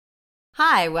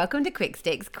Hi, welcome to Quick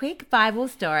Sticks, quick Bible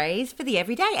stories for the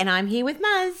everyday, and I'm here with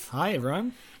Muzz. Hi,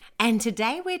 everyone. And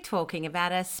today we're talking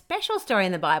about a special story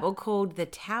in the Bible called the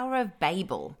Tower of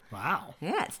Babel. Wow.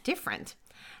 Yeah, it's different.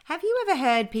 Have you ever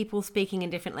heard people speaking in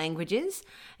different languages?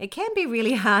 It can be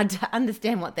really hard to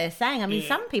understand what they're saying. I mean,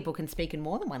 some people can speak in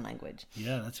more than one language.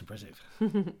 Yeah, that's impressive.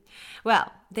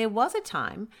 Well, there was a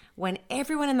time when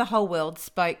everyone in the whole world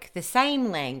spoke the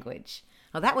same language.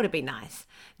 Well, that would have been nice.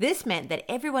 This meant that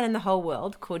everyone in the whole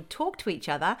world could talk to each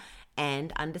other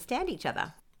and understand each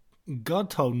other. God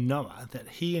told Noah that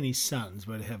he and his sons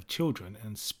were to have children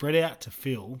and spread out to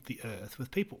fill the earth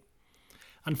with people.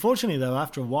 Unfortunately, though,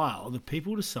 after a while, the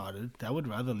people decided they would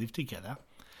rather live together,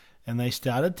 and they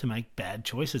started to make bad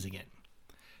choices again.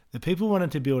 The people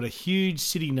wanted to build a huge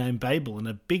city named Babel and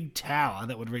a big tower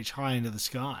that would reach high into the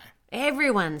sky.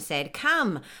 Everyone said,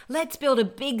 "Come, let's build a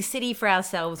big city for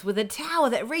ourselves with a tower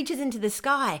that reaches into the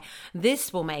sky.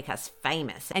 This will make us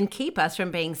famous and keep us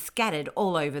from being scattered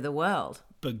all over the world."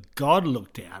 But God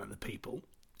looked down at the people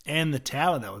and the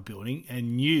tower they were building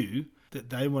and knew that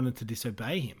they wanted to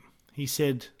disobey him. He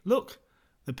said, "Look,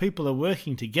 the people are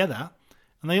working together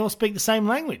and they all speak the same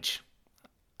language.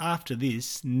 After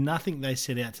this, nothing they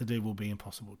set out to do will be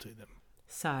impossible to them."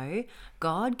 So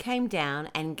God came down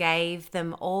and gave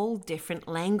them all different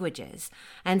languages.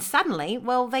 And suddenly,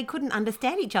 well, they couldn't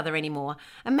understand each other anymore.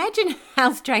 Imagine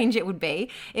how strange it would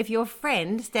be if your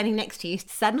friend standing next to you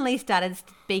suddenly started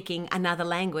speaking another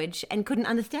language and couldn't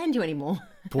understand you anymore.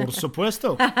 Por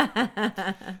supuesto.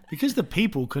 Because the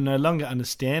people could no longer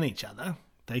understand each other,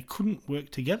 they couldn't work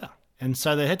together. And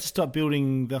so they had to stop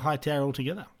building the high tower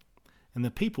altogether. And the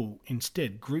people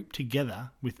instead grouped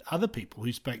together with other people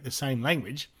who spoke the same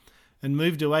language and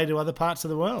moved away to other parts of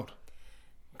the world.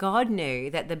 God knew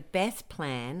that the best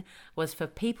plan was for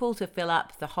people to fill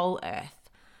up the whole earth.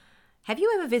 Have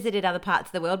you ever visited other parts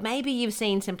of the world? Maybe you've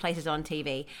seen some places on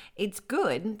TV. It's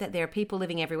good that there are people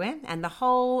living everywhere and the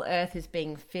whole earth is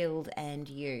being filled and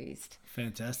used.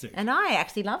 Fantastic. And I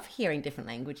actually love hearing different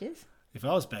languages. If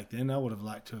I was back then, I would have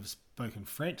liked to have spoken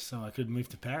French so I could move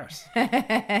to Paris.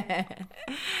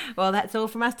 Well, that's all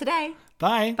from us today.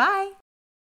 Bye. Bye.